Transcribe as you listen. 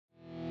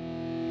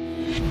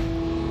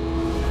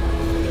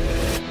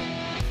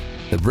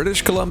The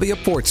British Columbia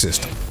port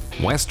system,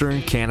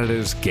 Western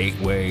Canada's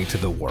gateway to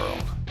the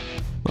world.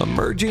 A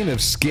merging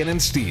of skin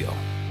and steel,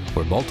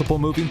 where multiple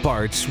moving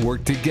parts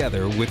work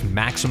together with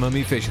maximum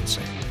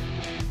efficiency.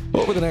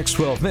 Over the next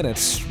 12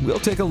 minutes, we'll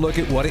take a look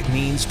at what it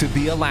means to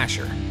be a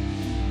lasher.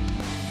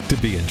 To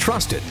be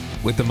entrusted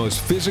with the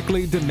most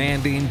physically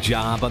demanding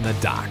job on the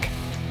dock.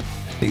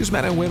 These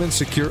men and women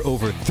secure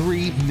over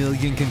 3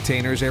 million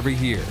containers every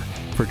year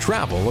for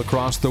travel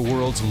across the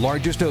world's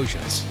largest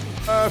oceans.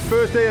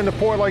 First day in the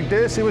port like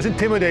this, it was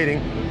intimidating.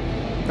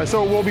 And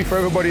so it will be for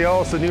everybody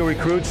else, the new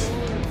recruits.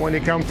 When they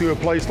come to a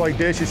place like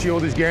this, you see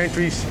all these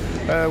gantries.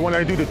 When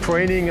I do the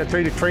training, I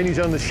train the trainees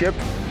on the ship.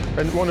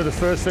 And one of the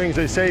first things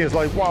they say is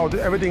like, wow,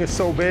 everything is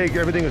so big,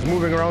 everything is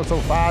moving around so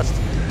fast.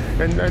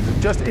 And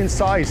just in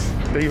size,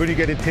 they really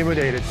get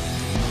intimidated.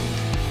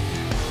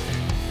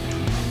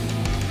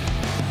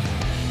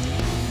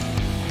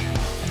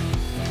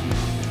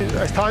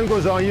 As time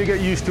goes on, you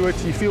get used to it,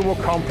 you feel more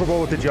comfortable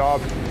with the job.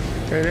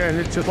 And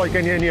it's just like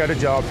any other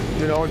job,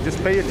 you know,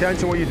 just pay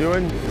attention to what you're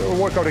doing, it'll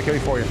work out okay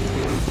for you.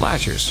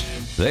 Lashers,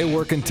 they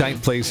work in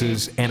tight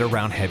places and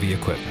around heavy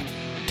equipment.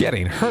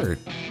 Getting hurt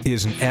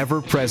is an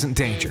ever-present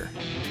danger,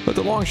 but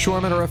the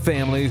longshoremen are a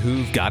family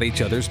who've got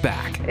each other's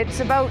back. It's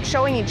about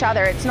showing each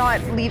other. It's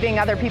not leaving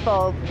other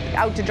people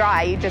out to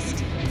dry.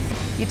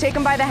 You take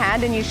them by the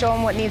hand and you show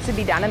them what needs to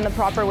be done and the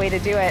proper way to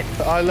do it.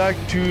 I like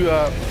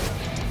to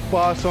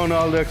pass on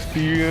all the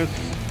experience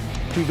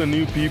to the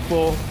new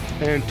people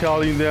and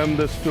telling them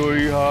the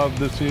story of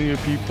the senior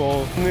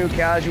people. New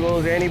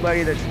casuals,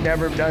 anybody that's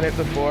never done it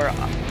before,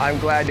 I'm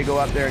glad to go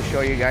up there and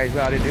show you guys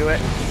how to do it.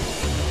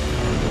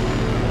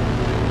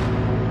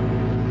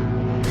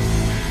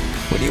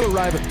 When you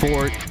arrive at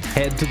port,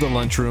 head to the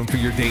lunchroom for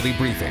your daily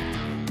briefing.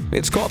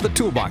 It's called the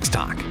Toolbox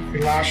Talk.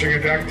 Lashing a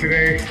deck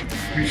today.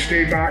 We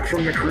stay back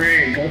from the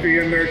crane. Don't be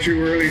in there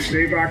too early.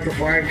 Stay back to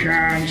 5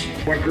 cans.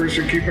 One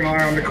person keep an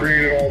eye on the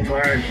crane at all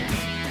times.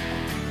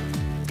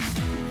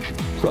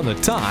 From the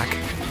talk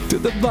to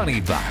the bunny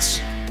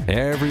bus,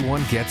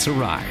 everyone gets a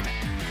ride.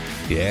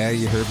 Yeah,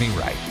 you heard me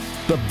right.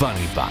 The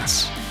bunny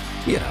bus.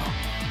 You know,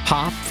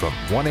 hop from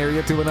one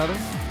area to another.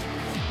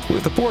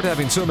 With the port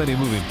having so many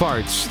moving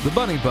parts, the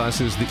bunny bus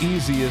is the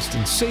easiest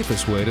and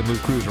safest way to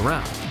move crews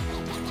around.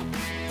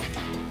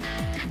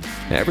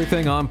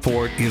 Everything on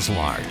port is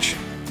large.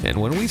 And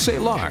when we say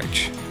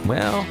large,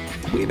 well,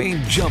 we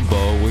mean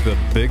jumbo with a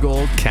big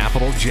old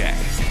capital J.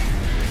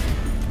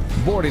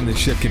 Boarding the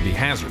ship can be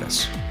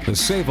hazardous. The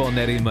save-all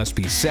netting must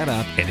be set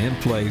up and in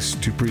place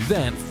to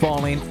prevent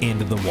falling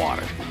into the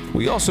water.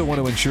 We also want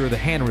to ensure the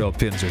handrail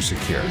pins are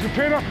secure. There's a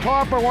pin up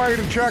top I want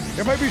you to check.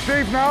 It might be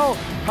safe now.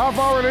 Half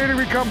hour later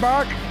we come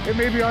back, it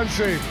may be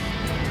unsafe.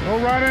 No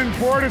running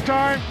 4 at a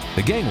time.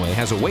 The gangway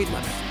has a weight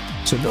limit,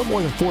 so no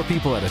more than 4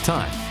 people at a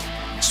time.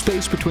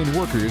 Space between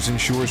workers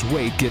ensures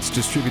weight gets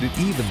distributed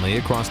evenly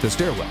across the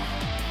stairwell.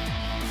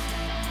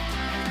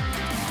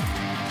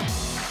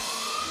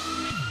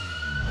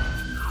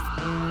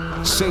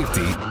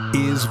 Safety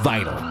is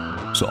vital,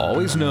 so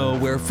always know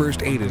where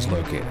first aid is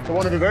located. So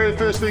one of the very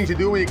first things you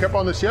do when you come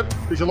on the ship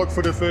is you look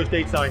for the first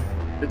aid sign.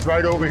 It's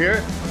right over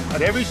here,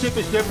 and every ship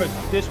is different.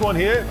 This one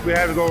here, we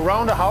have to go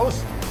around the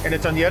house, and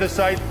it's on the other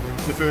side,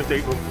 the first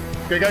aid room.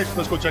 Okay guys,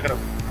 let's go check it out.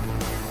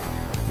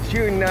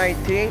 June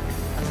 19th,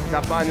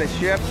 up on the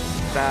ship,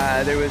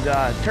 there was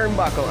a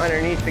turnbuckle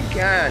underneath the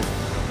can.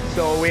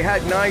 So we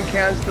had 9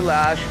 cans to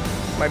lash.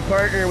 My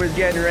partner was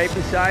getting right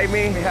beside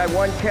me. We had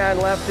 1 can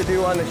left to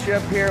do on the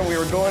ship here, and we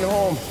were going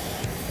home.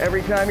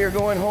 Every time you're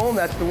going home,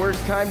 that's the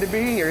worst time to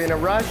be. You're in a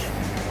rush.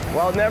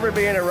 Well, never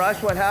be in a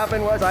rush. What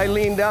happened was I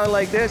leaned down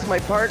like this, my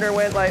partner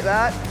went like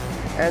that,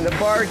 and the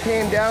bar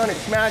came down, it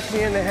smashed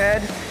me in the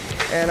head,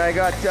 and I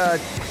got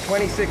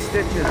 26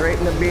 stitches right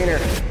in the beaner.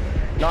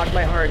 Knocked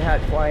my hard hat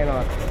flying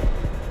off.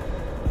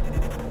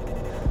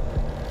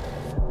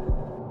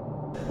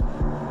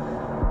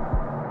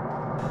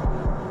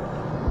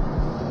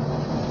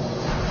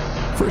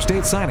 First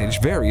aid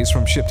signage varies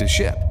from ship to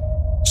ship,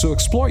 so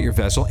explore your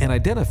vessel and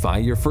identify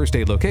your first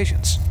aid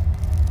locations.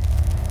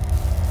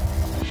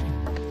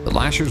 The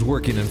lasher's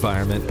working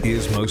environment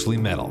is mostly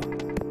metal,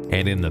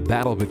 and in the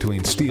battle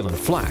between steel and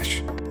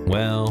flesh,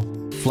 well,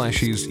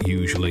 fleshies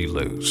usually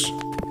lose.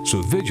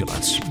 So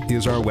vigilance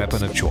is our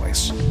weapon of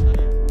choice.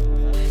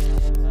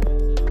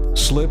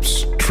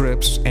 Slips,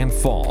 trips, and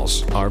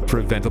falls are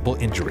preventable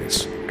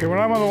injuries. Okay, when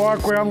I'm on the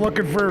walkway, I'm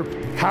looking for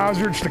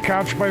hazards to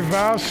catch my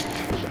vest.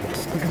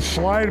 We can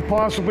slide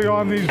possibly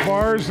on these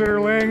bars that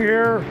are laying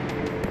here.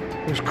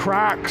 There's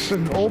cracks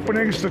and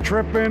openings to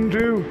trip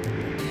into.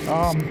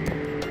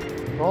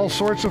 All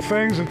sorts of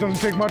things. It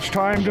doesn't take much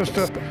time just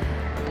to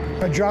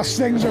adjust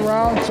things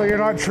around so you're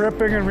not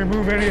tripping and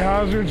remove any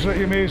hazards that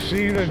you may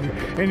see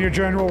in your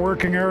general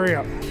working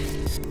area.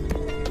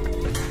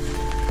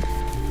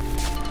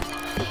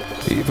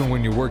 Even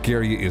when your work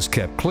area is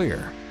kept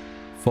clear,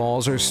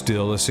 falls are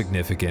still a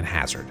significant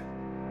hazard.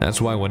 That's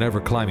why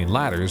whenever climbing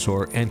ladders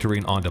or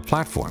entering onto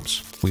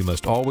platforms, we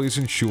must always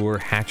ensure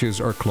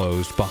hatches are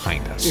closed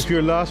behind us. If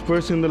you're the last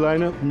person in the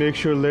lineup, make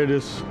sure lid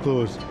is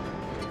closed.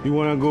 You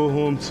want to go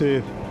home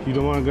safe. You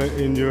don't want to get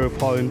injured or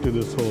fall into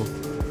this hole.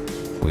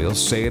 We'll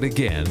say it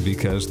again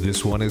because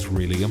this one is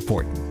really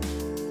important.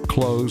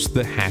 Close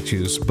the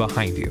hatches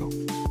behind you.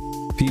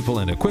 People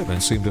and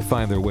equipment seem to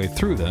find their way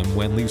through them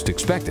when least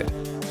expected.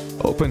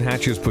 Open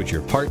hatches put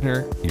your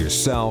partner,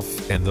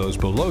 yourself, and those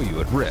below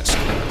you at risk.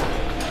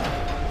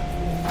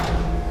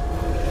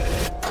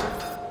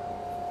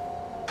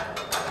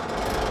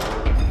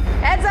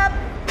 Heads up!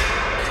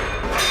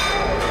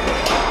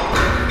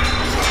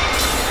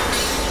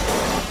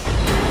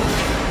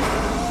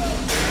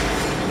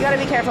 You gotta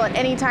be careful. At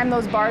any time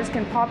those bars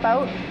can pop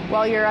out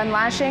while you're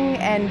unlashing,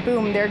 and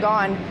boom, they're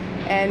gone.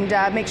 And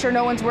make sure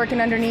no one's working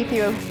underneath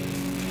you.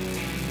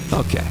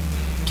 Okay,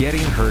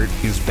 getting hurt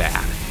is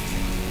bad.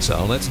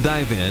 So let's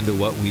dive into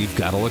what we've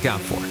got to look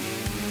out for.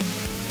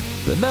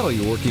 The metal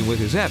you're working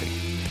with is heavy.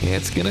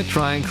 It's gonna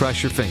try and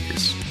crush your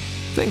fingers.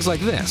 Things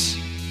like this.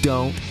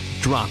 Don't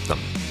drop them.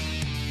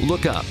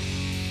 Look up.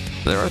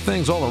 There are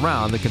things all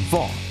around that can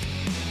fall.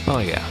 Oh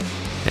yeah,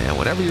 and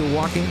whenever you're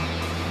walking,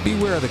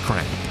 beware of the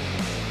crane.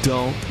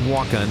 Don't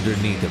walk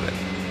underneath of it.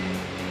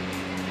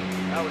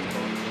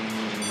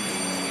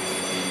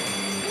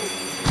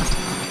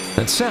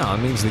 That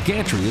sound means the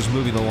gantry is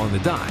moving along the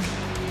dock.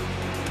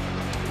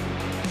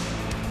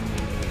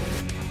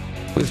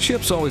 With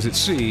ships always at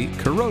sea,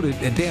 corroded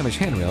and damaged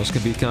handrails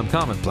can become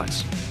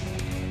commonplace.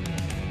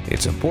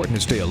 It's important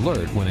to stay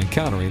alert when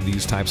encountering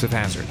these types of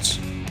hazards.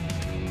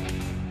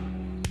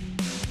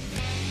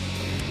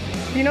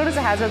 If you notice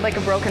a hazard like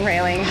a broken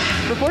railing,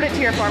 report it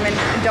to your foreman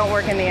and don't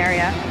work in the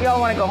area. We all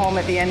want to go home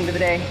at the end of the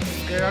day.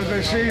 Okay, as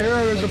I see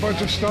here, there's a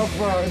bunch of stuff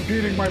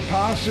impeding my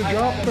passage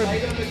up,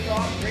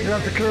 and you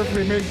have to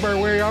carefully make my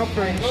way up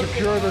and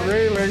secure the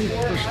railing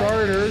for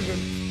starters.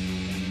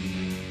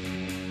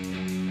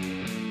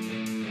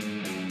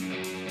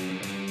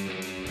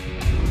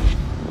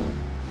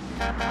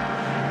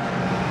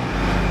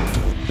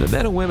 The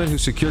men and women who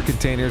secure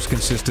containers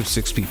consist of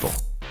 6 people,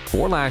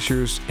 4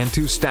 lashers and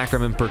 2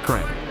 stackermen per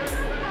crane.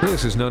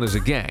 This is known as a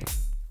gang.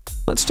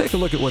 Let's take a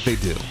look at what they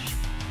do.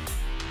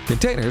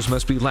 Containers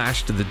must be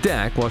lashed to the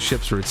deck while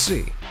ships are at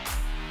sea.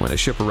 When a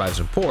ship arrives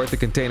in port, the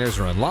containers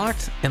are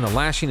unlocked and the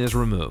lashing is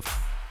removed.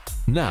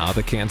 Now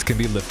the cans can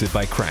be lifted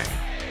by crane.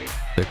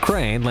 The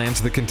crane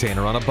lands the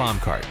container on a bomb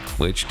cart,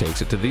 which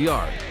takes it to the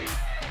yard.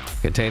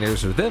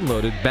 Containers are then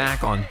loaded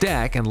back on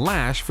deck and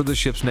lashed for the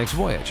ship's next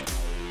voyage.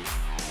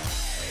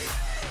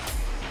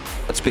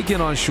 Let's begin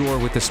on shore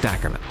with the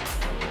stackerman.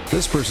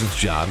 This person's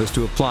job is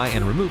to apply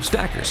and remove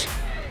stackers,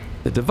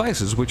 the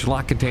devices which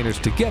lock containers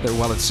together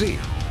while at sea.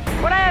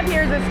 What I have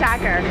here is a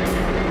stacker.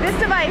 This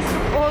device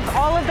holds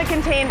all of the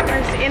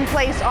containers in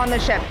place on the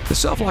ship. The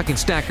self-locking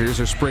stackers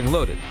are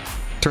spring-loaded.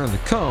 Turn the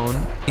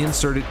cone,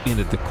 insert it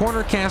into the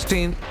corner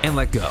casting, and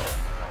let go.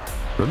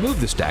 Remove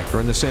the stacker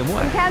in the same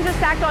way. The cans are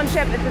stacked on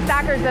ship. It's the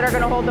stackers that are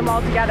going to hold them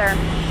all together.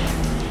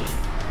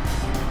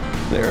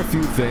 There are a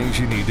few things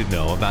you need to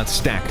know about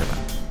stackermen.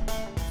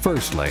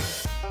 Firstly,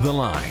 the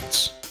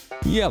lines.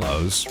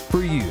 Yellow's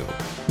for you.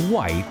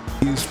 White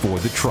is for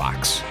the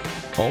trucks.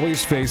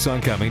 Always face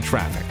oncoming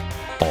traffic.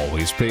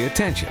 Always pay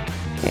attention.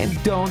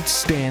 And don't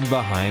stand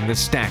behind the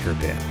stacker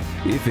bin.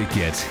 If it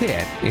gets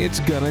hit, it's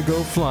gonna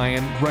go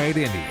flying right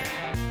into you.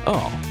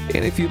 Oh,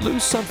 and if you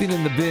lose something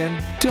in the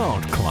bin,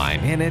 don't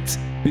climb in it,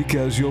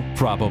 because you'll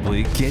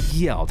probably get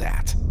yelled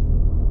at.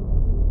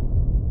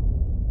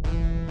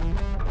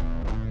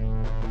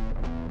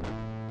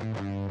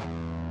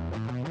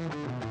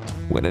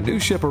 When a new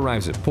ship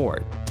arrives at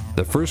port,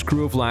 the first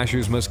crew of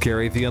lashers must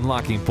carry the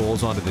unlocking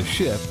poles onto the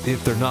ship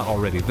if they're not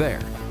already there.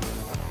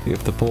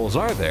 If the poles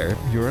are there,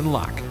 you're in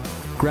luck.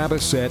 Grab a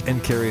set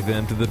and carry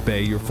them to the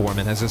bay your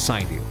foreman has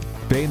assigned you.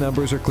 Bay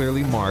numbers are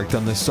clearly marked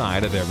on the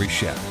side of every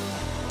ship.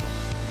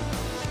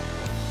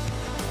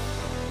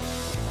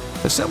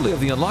 Assembly of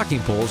the unlocking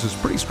poles is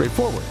pretty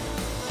straightforward.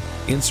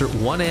 Insert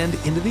one end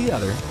into the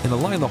other and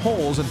align the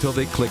holes until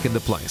they click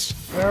into place.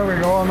 There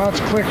we go, and that's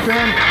clicked in.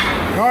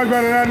 Now I've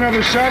got to add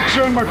another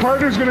section. My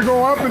partner's going to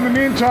go up in the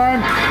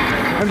meantime,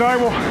 and I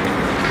will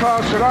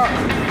toss it up.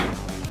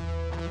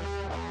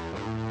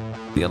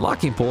 The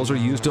unlocking poles are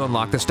used to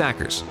unlock the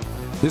stackers.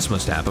 This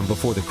must happen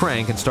before the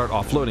crane can start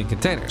offloading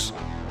containers.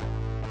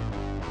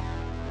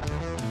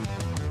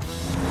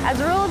 As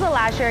a rule as a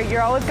lasher,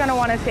 you're always going to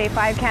want to stay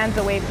 5 cans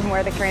away from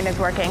where the crane is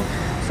working.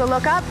 So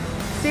look up,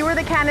 see where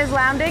the can is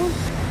landing,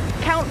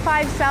 count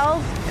 5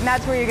 cells, and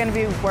that's where you're going to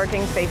be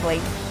working safely.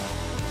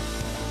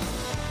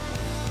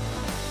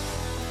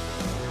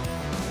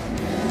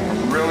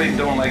 Really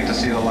don't like to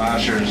see the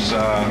lashers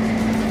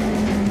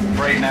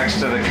right next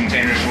to the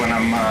containers when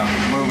I'm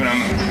moving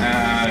them,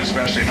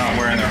 especially not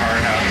wearing their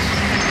hard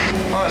hats.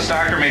 Well, a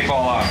stacker may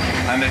fall off,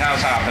 and it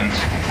has happened.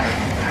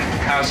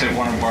 It has hit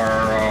one of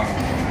our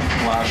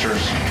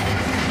lashers,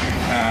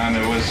 and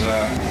it was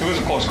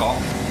a close call.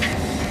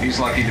 He's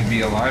lucky to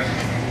be alive.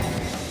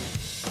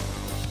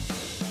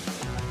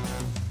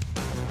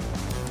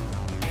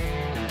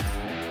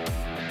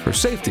 For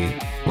safety,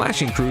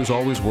 lashing crews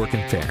always work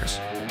in pairs.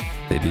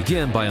 They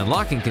begin by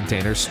unlocking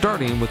containers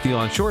starting with the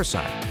onshore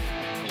side.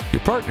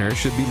 Your partner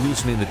should be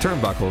loosening the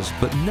turnbuckles,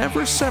 but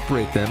never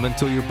separate them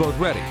until you're both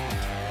ready.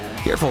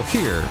 Careful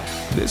here,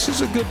 this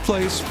is a good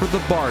place for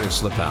the bar to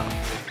slip out.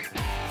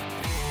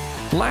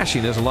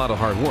 Lashing is a lot of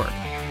hard work,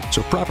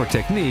 so proper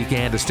technique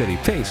and a steady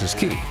pace is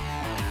key.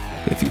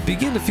 If you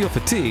begin to feel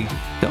fatigued,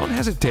 don't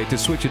hesitate to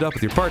switch it up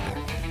with your partner.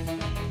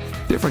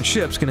 Different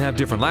ships can have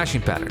different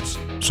lashing patterns,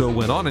 so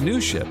when on a new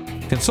ship,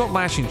 consult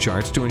lashing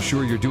charts to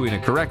ensure you're doing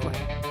it correctly.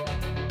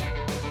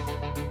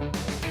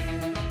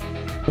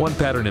 One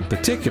pattern in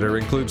particular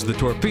includes the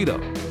torpedo.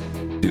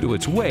 Due to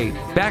its weight,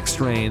 back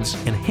strains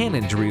and hand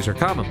injuries are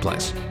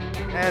commonplace.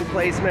 Hand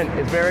placement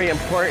is very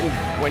important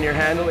when you're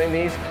handling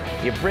these.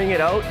 You bring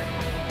it out,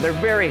 they're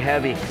very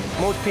heavy.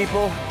 Most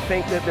people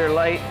think that they're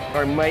light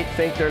or might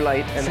think they're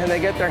light, and then they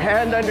get their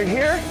hand under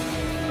here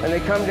and they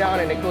come down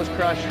and it goes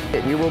crush.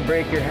 You will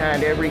break your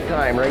hand every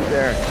time right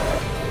there.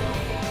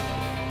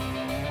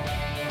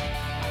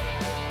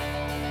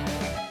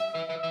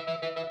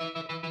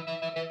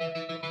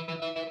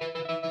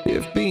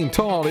 If being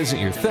tall isn't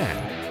your thing,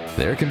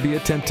 there can be a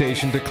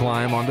temptation to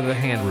climb onto the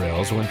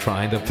handrails when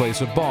trying to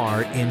place a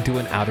bar into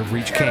an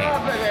out-of-reach Get cane.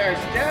 off of there,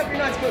 Steph. You're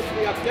not supposed to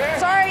be up there.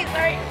 Sorry.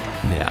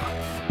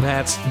 Yeah,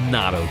 that's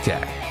not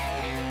okay.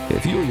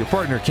 If you or your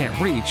partner can't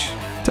reach,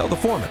 tell the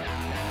foreman.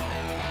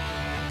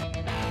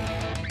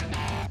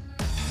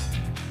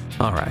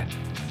 Alright,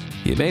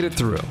 you made it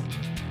through,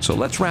 so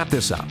let's wrap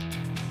this up.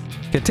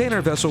 Container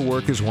vessel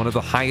work is one of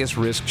the highest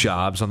risk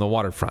jobs on the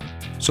waterfront,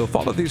 so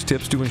follow these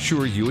tips to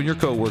ensure you and your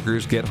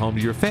coworkers get home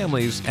to your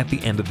families at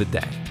the end of the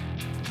day.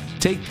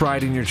 Take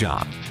pride in your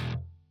job.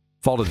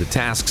 Follow the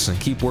tasks and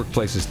keep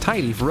workplaces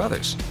tidy for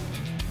others.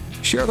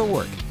 Share the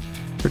work,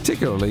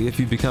 particularly if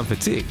you become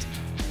fatigued.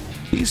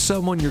 Be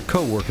someone your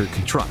coworker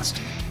can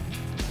trust.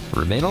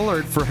 Remain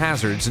alert for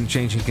hazards and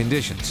changing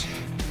conditions.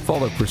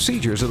 Follow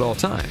procedures at all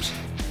times.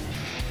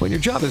 When your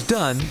job is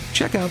done,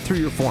 check out through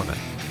your foreman.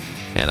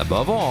 And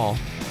above all,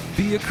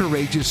 be a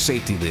courageous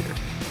safety leader.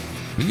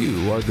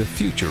 You are the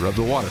future of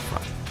the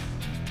waterfront.